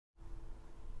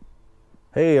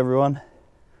Hey everyone,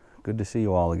 good to see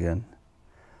you all again.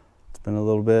 It's been a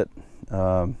little bit.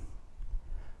 For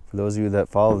those of you that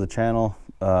follow the channel,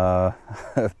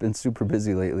 I've been super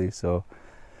busy lately, so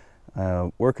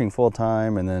working full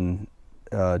time and then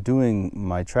doing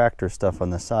my tractor stuff on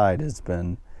the side has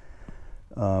been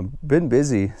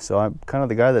busy. So I'm kind of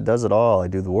the guy that does it all. I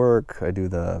do the work, I do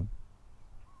the,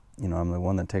 I'm the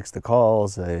one that takes the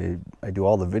calls, I do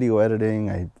all the video editing,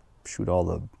 I shoot all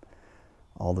the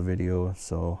video,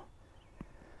 so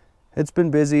it's been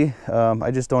busy.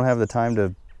 I just don't have the time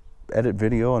to edit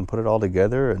video and put it all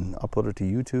together and upload it to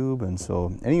YouTube. And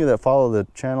so any of you that follow the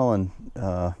channel and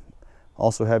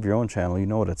also have your own channel, you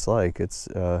know what it's like. It's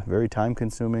very time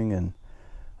consuming, and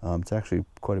it's actually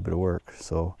quite a bit of work.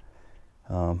 So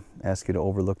ask you to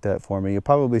overlook that for me. You'll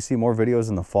probably see more videos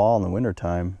in the fall and the winter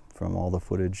time from all the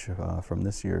footage from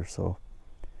this year. So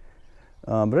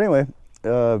but anyway,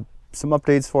 some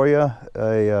updates for you.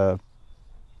 I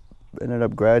ended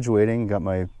up graduating, got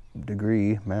my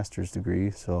degree, master's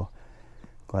degree, so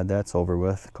glad that's over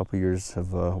with. A couple years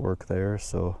of work there,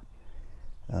 so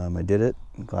I did it.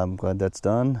 I'm glad that's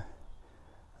done.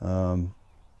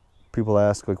 People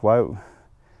ask, like, why, if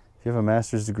you have a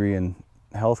master's degree in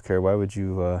healthcare, why would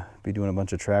you be doing a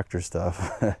bunch of tractor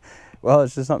stuff? Well,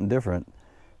 it's just something different,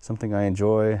 something I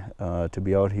enjoy, to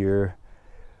be out here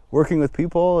working with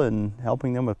people and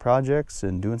helping them with projects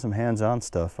and doing some hands-on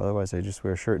stuff. Otherwise, I just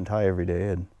wear a shirt and tie every day.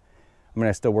 And I mean,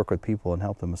 I still work with people and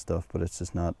help them with stuff, but it's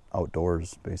just not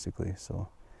outdoors, basically. So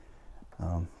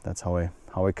that's how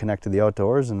I connect to the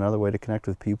outdoors, and another way to connect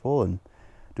with people and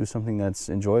do something that's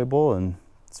enjoyable and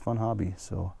it's a fun hobby.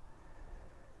 So,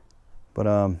 but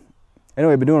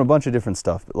anyway, I've been doing a bunch of different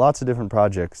stuff, lots of different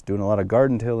projects, doing a lot of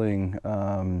garden tilling,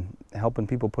 helping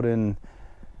people put in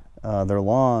their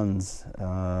lawns,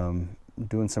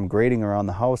 doing some grading around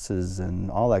the houses and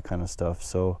all that kind of stuff.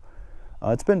 So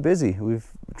it's been busy. We've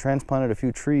transplanted a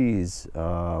few trees.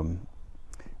 Right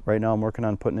now I'm working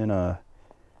on putting in a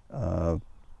kind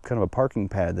of a parking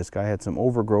pad. This guy had some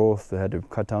overgrowth. They had to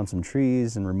cut down some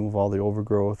trees and remove all the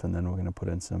overgrowth, and then we're going to put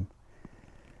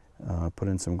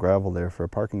in some gravel there for a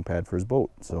parking pad for his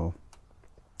boat. So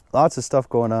lots of stuff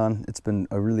going on. It's been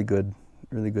a really good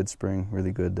spring,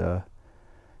 really good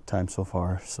time so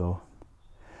far. So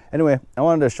anyway, I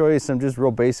wanted to show you some just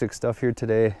real basic stuff here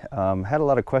today. Had a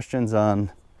lot of questions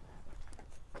on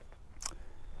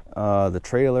the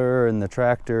trailer and the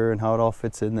tractor and how it all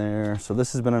fits in there. So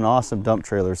this has been an awesome dump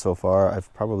trailer so far.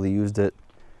 I've probably used it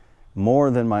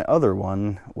more than my other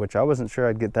one, which I wasn't sure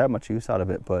I'd get that much use out of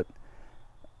it, but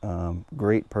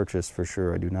great purchase for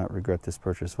sure. I do not regret this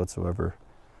purchase whatsoever.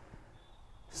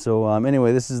 So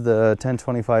anyway, this is the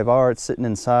 1025R. It's sitting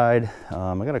inside.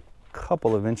 I got a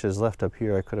couple of inches left up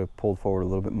here. I could have pulled forward a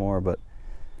little bit more, but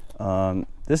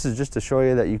this is just to show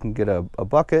you that you can get a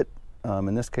bucket.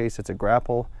 In this case, it's a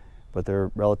Grapple, but they're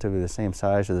relatively the same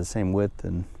size or the same width.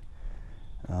 And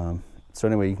so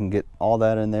anyway, you can get all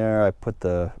that in there. I put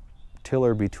the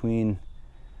tiller between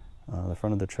the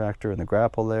front of the tractor and the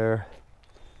Grapple there.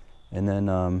 And then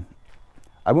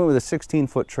I went with a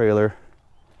 16-foot trailer.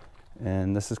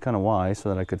 And this is kind of why, so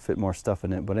that I could fit more stuff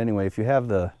in it. But anyway, if you have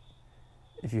a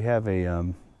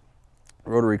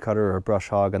rotary cutter or a brush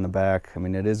hog on the back, I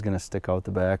mean, it is going to stick out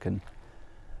the back, and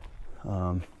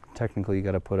technically you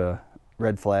got to put a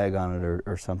red flag on it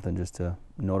or something just to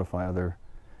notify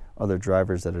other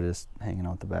drivers that it is hanging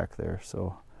out the back there.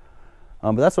 So,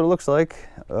 but that's what it looks like.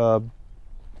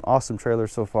 Awesome trailer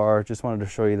so far. Just wanted to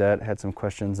show you that. Had some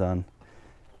questions on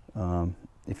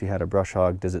if you had a brush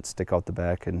hog, does it stick out the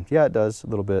back? And yeah, it does a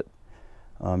little bit.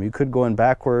 You could go in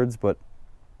backwards, but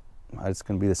it's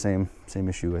going to be the same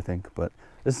issue, I think. But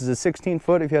this is a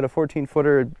 16-foot. If you had a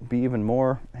 14-footer, it'd be even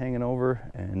more hanging over,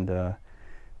 and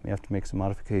we have to make some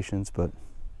modifications. But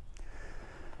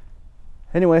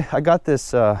anyway, I got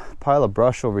this pile of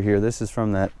brush over here. This is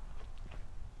from that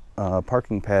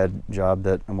parking pad job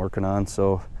that I'm working on.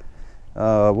 So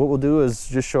what we'll do is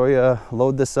just show you,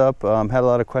 load this up. Had a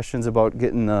lot of questions about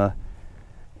getting the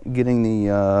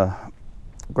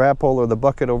Grapple or the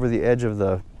bucket over the edge of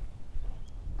the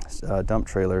dump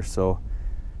trailer. So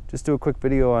just do a quick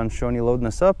video on showing you loading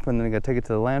this up, and then I got to take it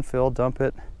to the landfill, dump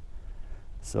it.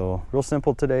 So real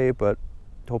simple today, but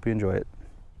hope you enjoy it.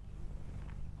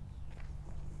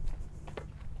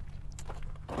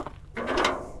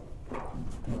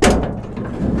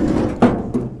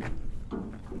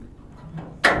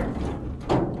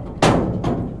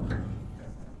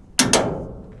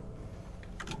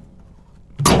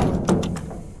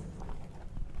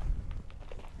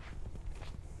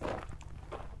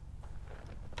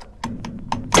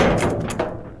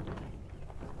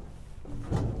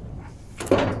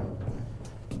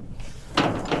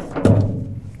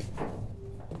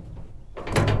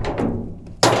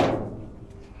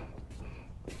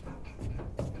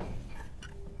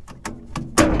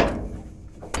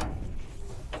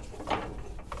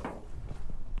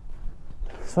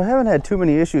 So I haven't had too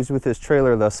many issues with this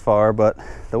trailer thus far, but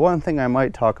the one thing I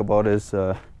might talk about is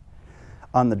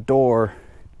on the door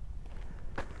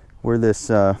where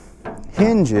this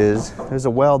hinge is, there's a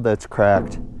weld that's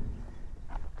cracked.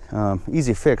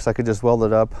 Easy fix, I could just weld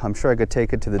it up. I'm sure I could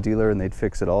take it to the dealer and they'd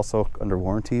fix it also under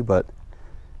warranty, but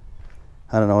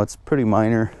I don't know, it's pretty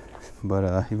minor, but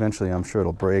eventually I'm sure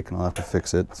it'll break and I'll have to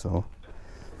fix it. So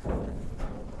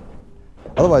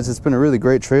otherwise, it's been a really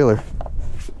great trailer.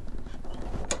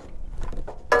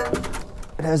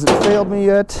 It hasn't failed me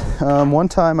yet. One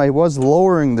time I was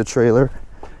lowering the trailer.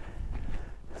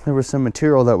 There was some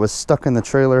material that was stuck in the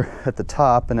trailer at the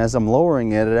top, and as I'm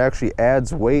lowering it, it actually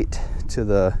adds weight to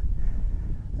the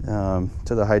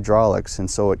hydraulics,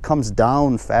 and so it comes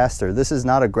down faster. This is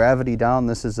not a gravity down,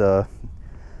 this is a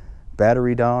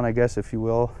battery down, I guess, if you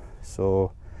will.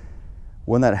 So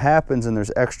when that happens and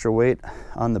there's extra weight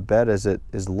on the bed as it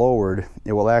is lowered,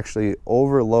 it will actually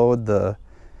overload the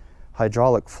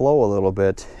hydraulic flow a little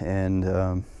bit, and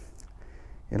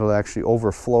it'll actually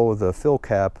overflow the fill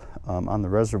cap on the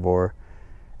reservoir.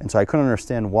 And so I couldn't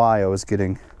understand why I was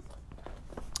getting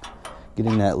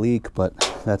that leak, but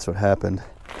that's what happened.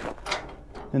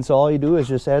 And so all you do is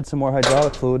just add some more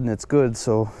hydraulic fluid and it's good.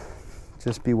 So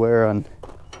just beware on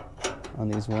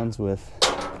these ones with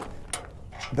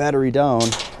battery down,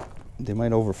 they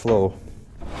might overflow.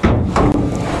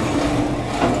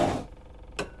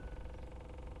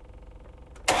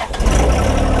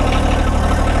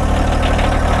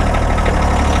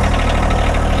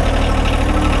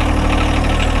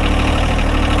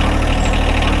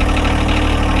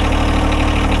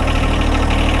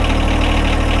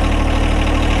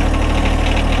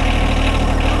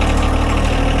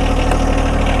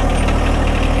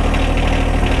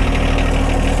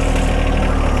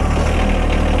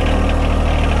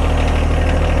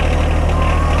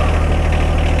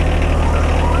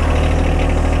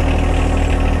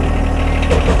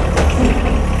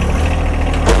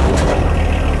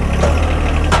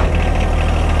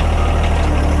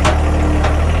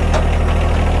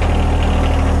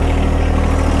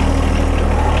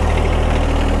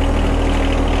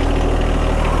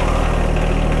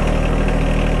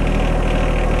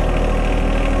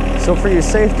 So for you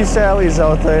safety Sallies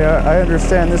out there, I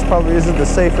understand this probably isn't the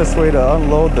safest way to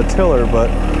unload the tiller, but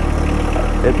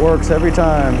it works every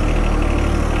time.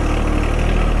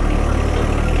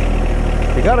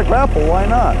 You got a grapple, why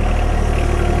not?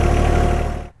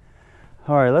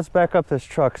 All right, let's back up this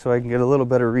truck so I can get a little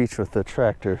better reach with the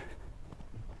tractor.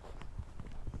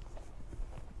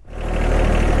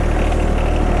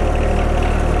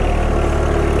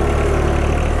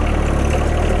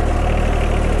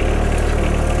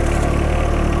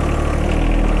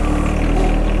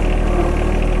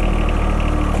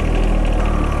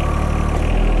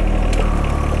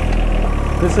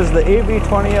 This is the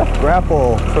AV20F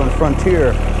Grapple from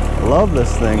Frontier. Love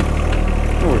this thing.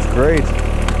 It works great.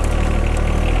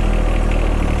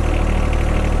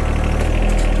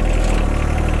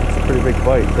 It's a pretty big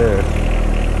bite there.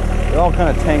 They're all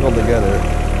kind of tangled together.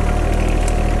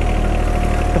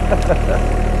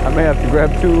 I may have to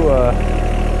grab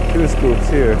two scoops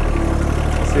here.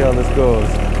 Let's see how this goes.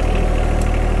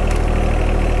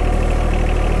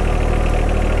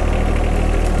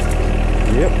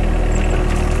 Yep.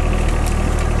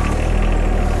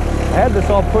 I had this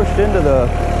all pushed into the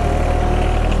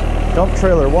dump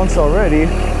trailer once already,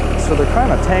 so they're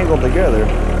kind of tangled together.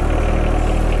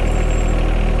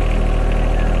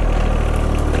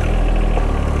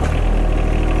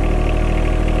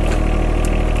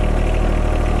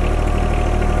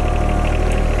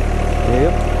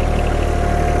 Yep.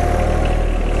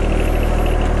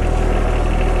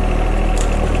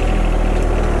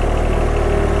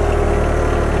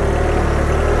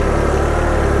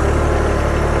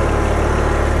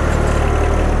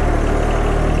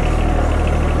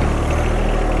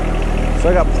 So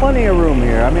I got plenty of room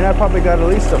here. I mean, I probably got at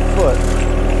least a foot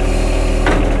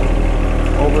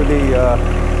over the,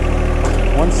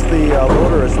 once the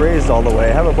loader is raised all the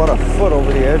way, I have about a foot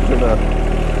over the edge of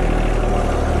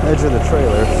the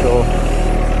trailer. So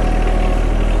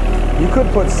you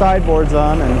could put sideboards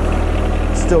on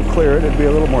and still clear it. It'd be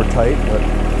a little more tight, but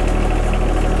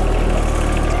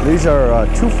these are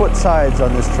 2-foot sides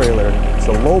on this trailer. It's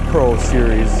a low pro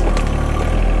series.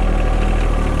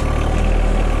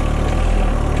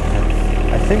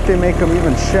 I think they make them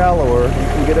even shallower. You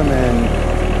can get them in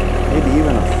maybe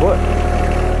even a foot.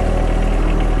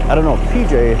 I don't know if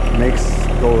PJ makes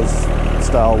those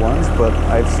style ones, but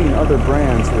I've seen other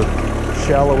brands with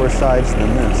shallower sides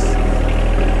than this.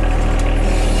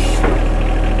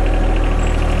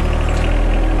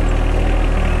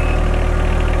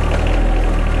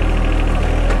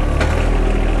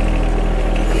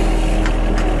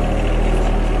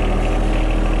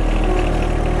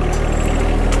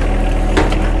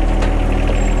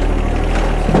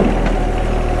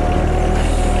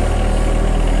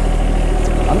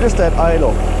 just at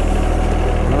idle.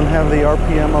 I don't have the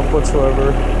RPM up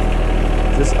whatsoever.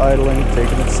 Just idling,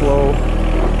 taking it slow,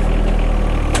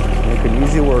 making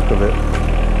easy work of it.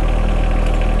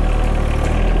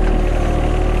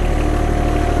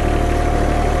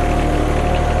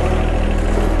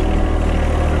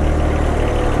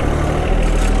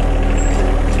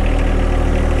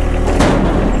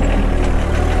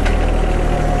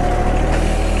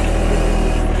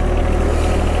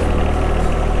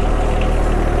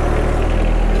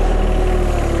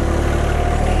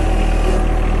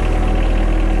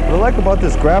 About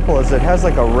this grapple is it has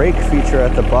like a rake feature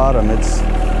at the bottom. It's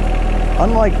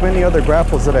unlike many other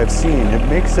grapples that I've seen. It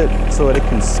makes it so that it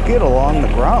can skid along the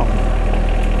ground,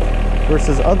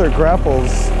 versus other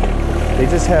grapples, they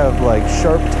just have like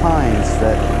sharp tines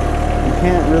that you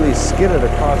can't really skid it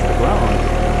across the ground.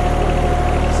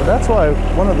 So that's why,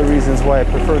 one of the reasons why I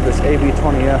prefer this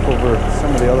AV20F over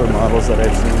some of the other models that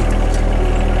I've seen.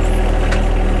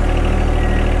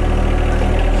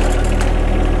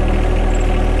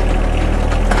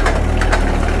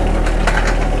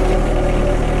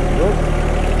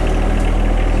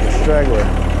 Straggler.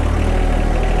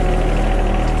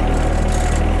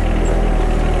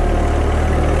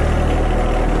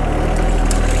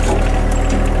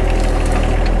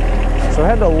 So I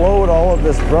had to load all of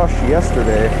this brush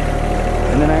yesterday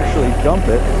and then actually dump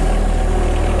it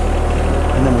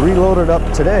and then reload it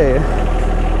up today.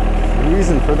 The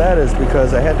reason for that is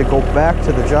because I had to go back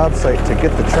to the job site to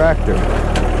get the tractor,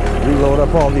 reload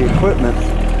up all the equipment.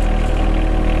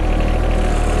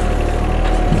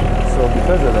 So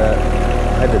because of that,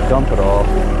 I had to dump it all.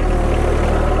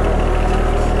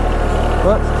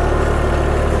 But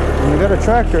when you got a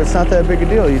tractor, it's not that big a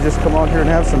deal. You just come out here and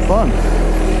have some fun.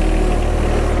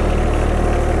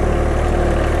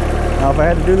 Now, if I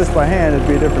had to do this by hand, it'd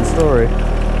be a different story.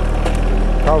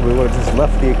 Probably would have just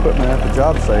left the equipment at the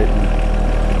job site and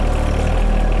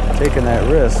taken that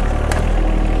risk,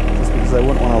 just because I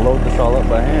wouldn't want to load this all up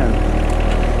by hand.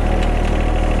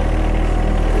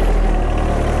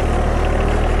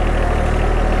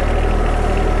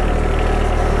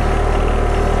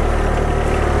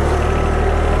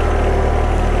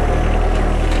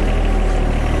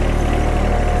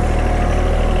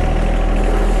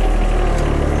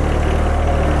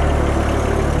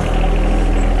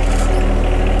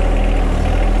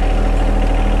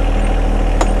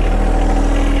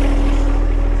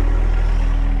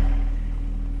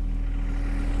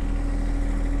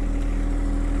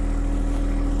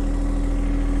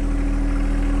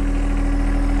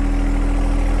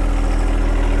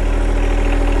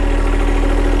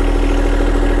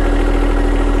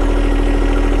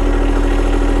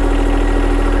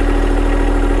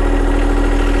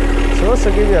 This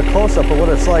will give you a close-up of what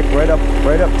it's like right up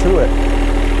to it.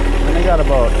 And I got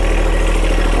about,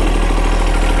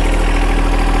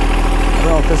 I don't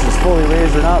know if this is fully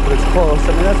raised or not, but it's close.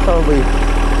 I mean, that's probably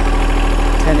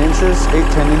 10 inches,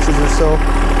 8-10 inches or so.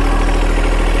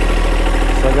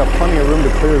 So I got plenty of room to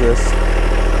clear this.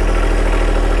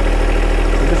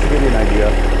 So just to give you an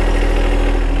idea.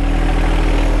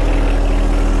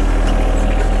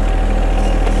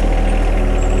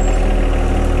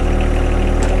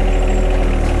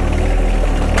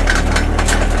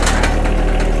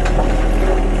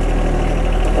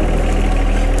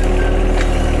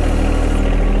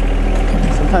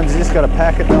 Sometimes you just got to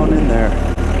pack it down in there.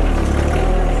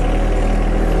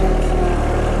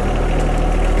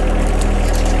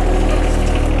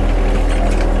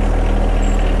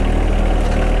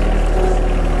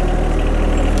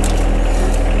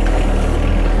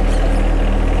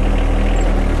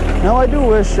 Now I do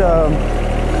wish,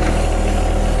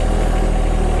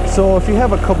 so if you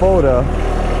have a Kubota,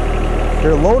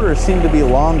 their loaders seem to be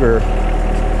longer.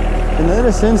 And in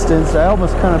this instance, I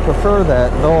almost kind of prefer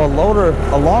that, though a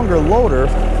longer loader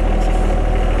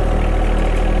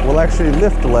will actually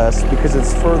lift less because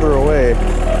it's further away.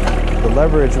 The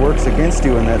leverage works against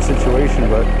you in that situation,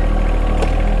 but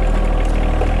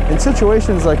in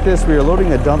situations like this where you're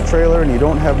loading a dump trailer and you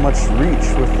don't have much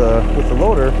reach with the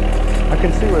loader, I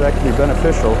can see where that can be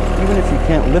beneficial, even if you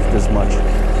can't lift as much.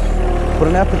 But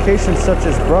in applications such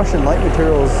as brush and light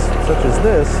materials such as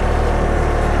this,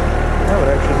 that would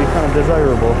actually be kind of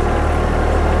desirable.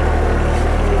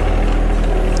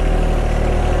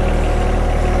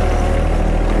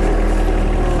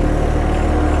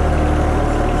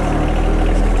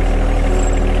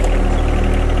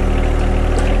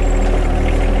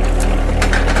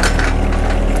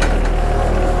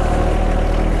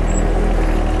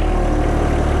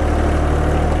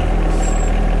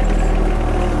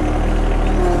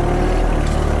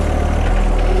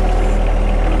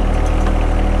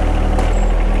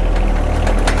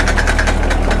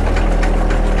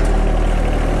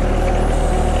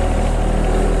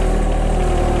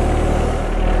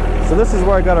 this is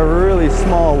where I got a really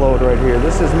small load right here.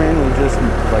 This is mainly just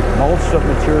like mulched up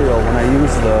material when I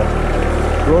use the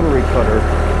rotary cutter.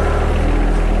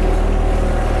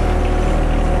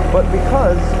 But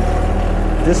because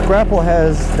this grapple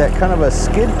has that kind of a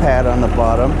skid pad on the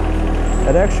bottom,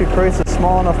 it actually creates a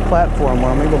small enough platform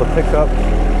where I'm able to pick up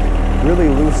really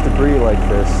loose debris like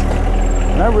this.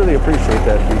 And I really appreciate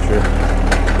that feature.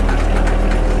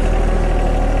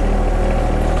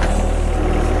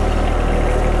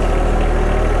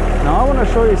 Now I want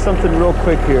to show you something real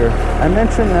quick here. I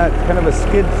mentioned that kind of a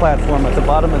skid platform at the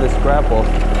bottom of this grapple.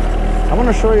 I want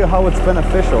to show you how it's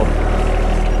beneficial.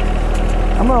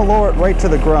 I'm going to lower it right to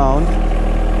the ground,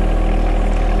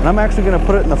 and I'm actually going to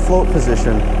put it in the float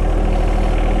position.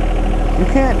 You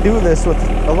can't do this with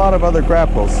a lot of other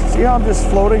grapples. See how I'm just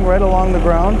floating right along the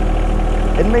ground?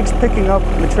 It makes picking up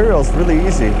materials really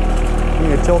easy. You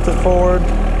can tilt it forward,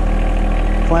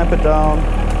 clamp it down.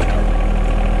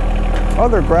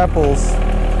 Other grapples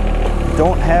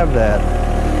don't have that,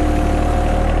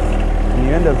 and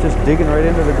you end up just digging right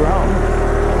into the ground.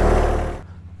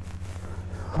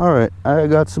 All right, I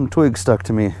got some twigs stuck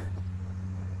to me.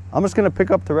 I'm just gonna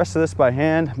pick up the rest of this by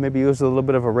hand, maybe use a little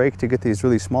bit of a rake to get these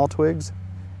really small twigs,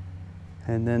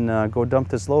 and then go dump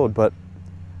this load. But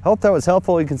I hope that was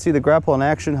helpful. You can see the grapple in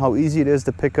action, how easy it is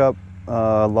to pick up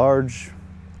large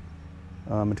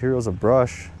materials of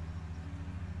brush.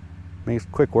 Makes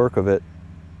quick work of it.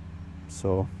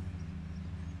 So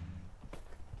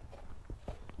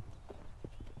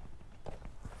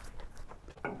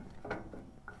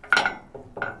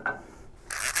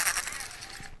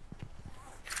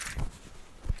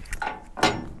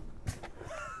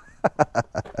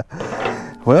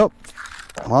well,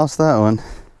 lost that one.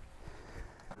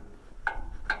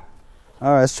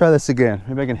 All right, let's try this again.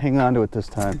 Maybe I can hang on to it this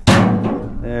time.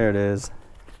 There it is.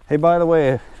 Hey, by the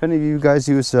way, if any of you guys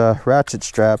use ratchet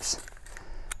straps,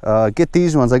 get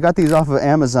these ones. I got these off of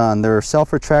Amazon. They're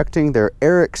self-retracting. They're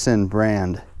Erickson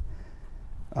brand.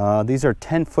 These are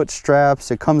 10-foot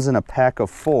straps. It comes in a pack of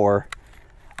 4.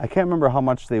 I can't remember how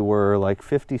much they were, like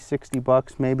 50, 60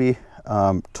 bucks maybe.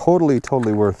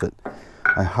 Totally worth it.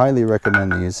 I highly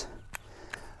recommend these.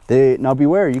 Now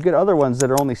beware, you get other ones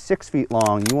that are only 6 feet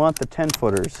long. You want the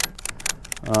 10-footers.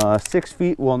 6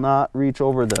 feet will not reach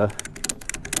over the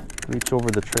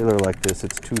trailer like this.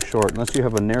 It's too short, unless you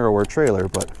have a narrower trailer.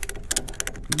 But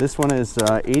this one is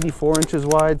 84 inches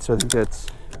wide, so I think that's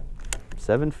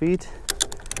 7 feet,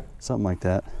 something like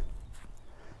that.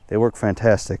 They work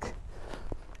fantastic,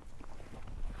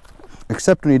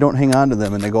 except when you don't hang on to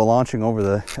them and they go launching over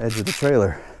the edge of the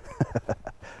trailer.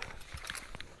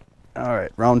 All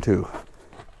right, round 2.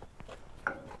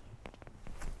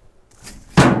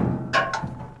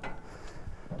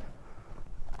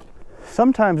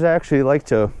 Sometimes I actually like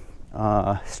to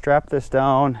strap this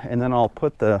down, and then I'll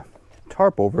put the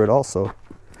tarp over it also.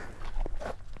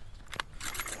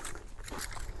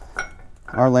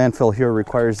 Our landfill here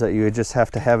requires that you just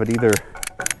have to have it either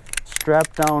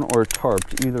strapped down or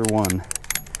tarped, either one.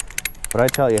 But I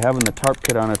tell you, having the tarp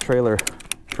kit on a trailer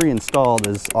pre-installed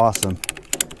is awesome.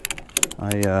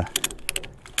 I've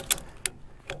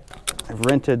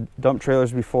rented dump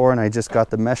trailers before, and I just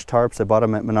got the mesh tarps. I bought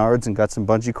them at Menards and got some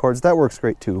bungee cords. That works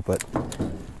great too, but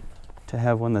to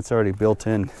have one that's already built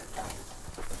in,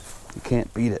 you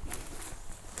can't beat it.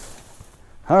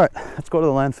 All right, let's go to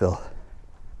the landfill.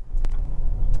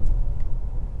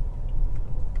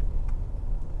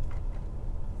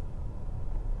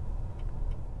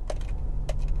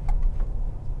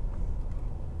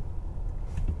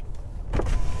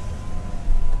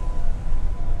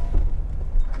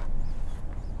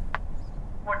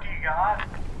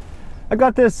 I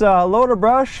got this load of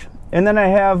brush, and then I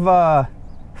have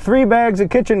 3 bags of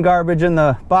kitchen garbage in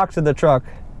the box of the truck.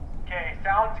 Okay,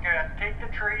 sounds good. Take the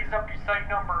trees up to site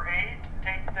number 8,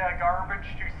 take the garbage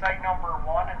to site number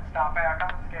 1, and stop back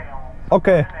on the scale.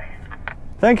 Okay.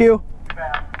 Thank you. You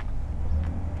bet.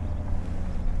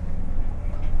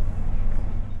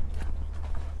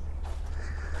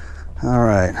 All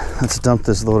right, let's dump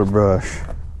this load of brush.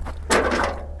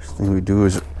 First thing we do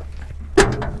is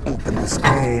open this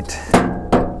gate.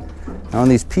 Now on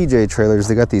these PJ trailers,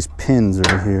 they got these pins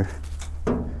over here.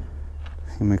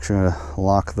 You make sure to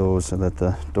lock those so that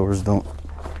the doors don't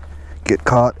get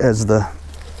caught as the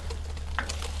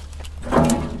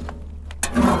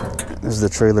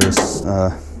trailer is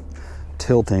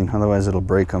tilting, otherwise it'll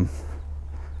break them.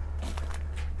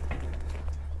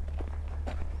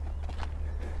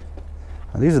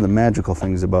 Now these are the magical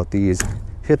things about these.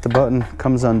 Hit the button,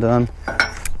 comes undone.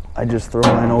 I just throw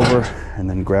mine over and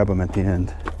then grab them at the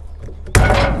end.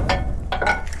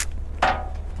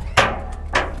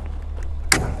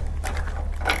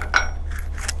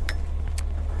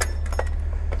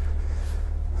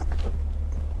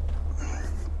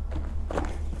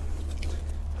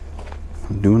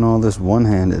 I'm doing all this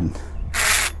one-handed.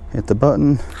 Hit the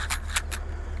button,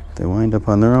 they wind up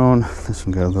on their own. This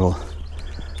one got a little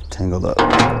tangled up.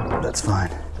 That's fine.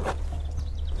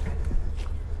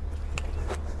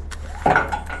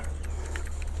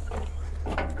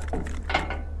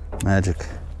 Magic.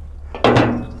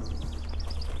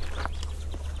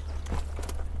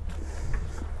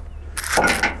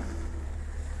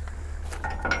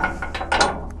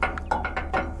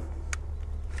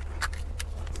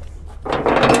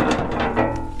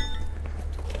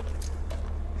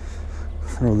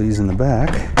 Throw these in the back.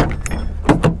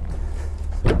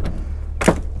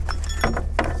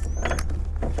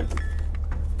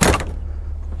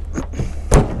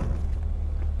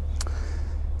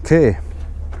 Okay,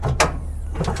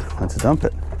 let's dump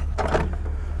it.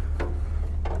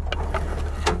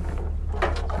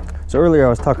 So earlier I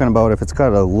was talking about if it's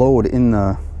got a load in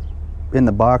the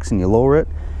box and you lower it,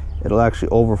 it'll actually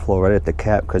overflow right at the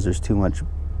cap because there's too much,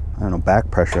 I don't know, back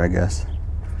pressure, I guess.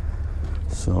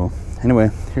 So anyway,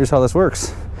 here's how this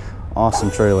works. Awesome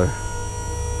trailer.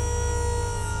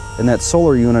 And that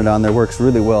solar unit on there works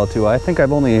really well too. I think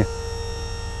I've only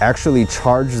actually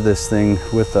charged this thing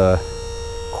with a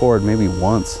cord maybe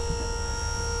once.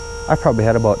 I've probably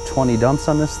had about 20 dumps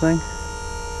on this thing.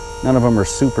 None of them are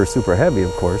super, super heavy,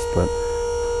 of course, but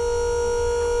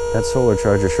that solar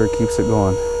charger sure keeps it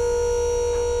going.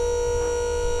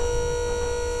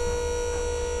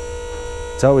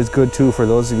 It's always good too for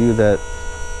those of you that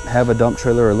have a dump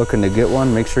trailer or looking to get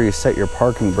one, make sure you set your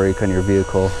parking brake on your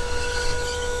vehicle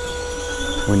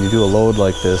when you do a load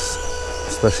like this,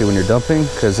 especially when you're dumping,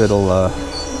 because it'll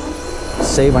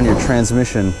save on your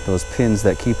transmission those pins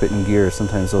that keep it in gear.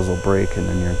 Sometimes those will break and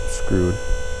then you're screwed.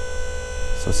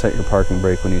 So set your parking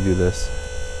brake when you do this.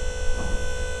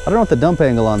 I don't know what the dump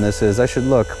angle on this is. I should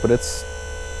look, but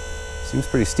seems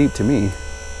pretty steep to me.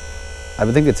 I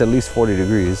would think it's at least 40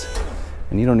 degrees,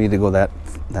 and you don't need to go that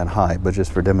high, but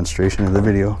just for demonstration of the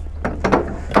video.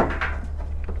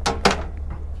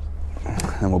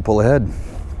 And we'll pull ahead.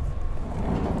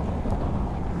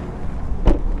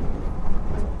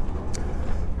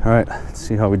 All right, let's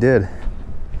see how we did.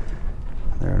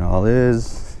 There it all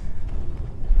is.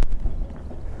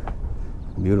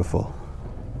 Beautiful.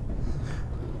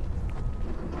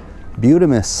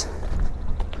 Beautimus.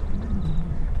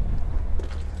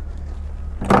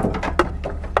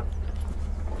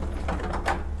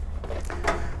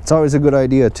 It's always a good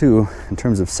idea too, in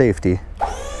terms of safety,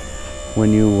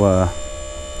 when you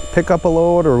pick up a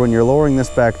load or when you're lowering this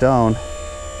back down,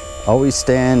 always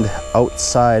stand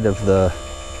outside of the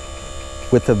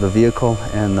width of the vehicle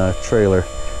and the trailer.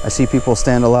 I see people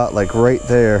stand a lot like right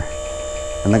there,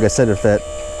 and like I said, if that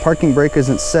parking brake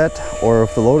isn't set, or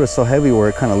if the load is so heavy where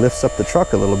it kind of lifts up the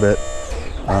truck a little bit,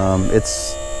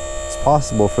 it's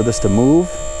possible for this to move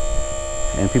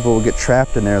and people will get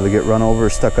trapped in there. They'll get run over,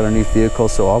 stuck underneath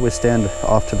vehicles. So always stand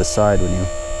off to the side when you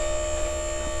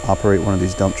operate one of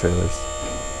these dump trailers.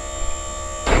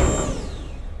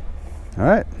 All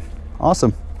right,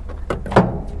 awesome.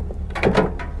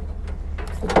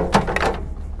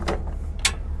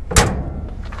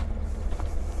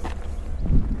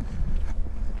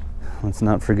 Let's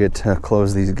not forget to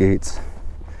close these gates.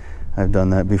 I've done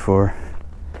that before.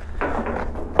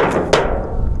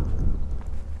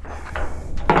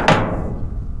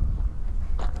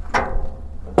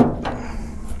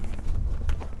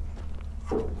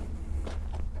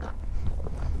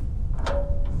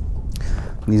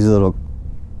 These little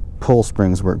pull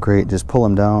springs work great. Just pull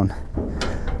them down,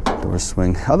 doors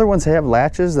swing. Other ones have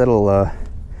latches that'll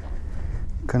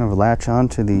kind of latch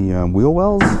onto the wheel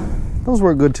wells. Those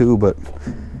work good too, but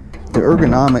the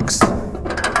ergonomics,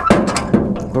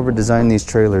 whoever designed these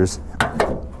trailers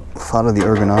thought of the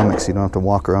ergonomics. You don't have to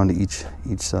walk around to each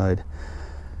side.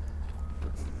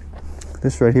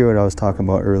 This right here, what I was talking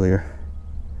about earlier,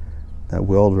 that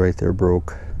weld right there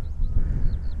broke.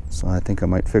 So I think I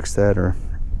might fix that, or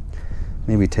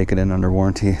maybe take it in under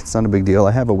warranty. It's not a big deal.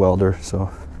 I have a welder, so.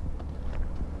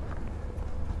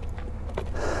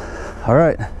 All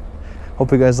right.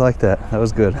 Hope you guys liked that. That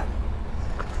was good.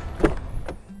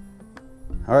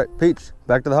 All right, Peach,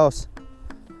 back to the house.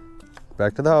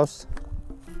 Back to the house.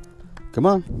 Come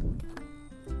on.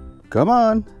 Come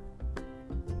on.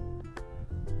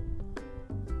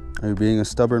 Are you being a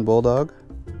stubborn bulldog?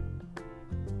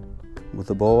 With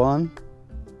a bow on?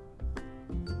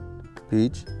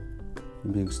 Peach?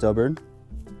 You being stubborn?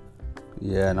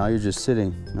 Yeah, now you're just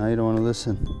sitting. Now you don't want to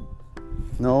listen.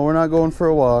 No, we're not going for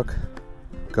a walk.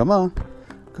 Come on.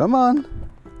 Come on.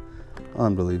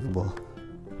 Unbelievable.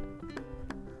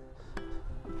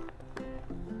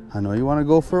 I know you want to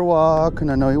go for a walk,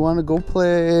 and I know you want to go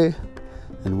play.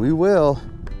 And we will,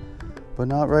 but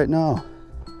not right now.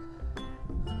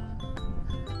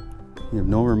 You have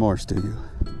no remorse, do you?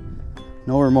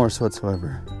 No remorse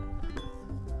whatsoever.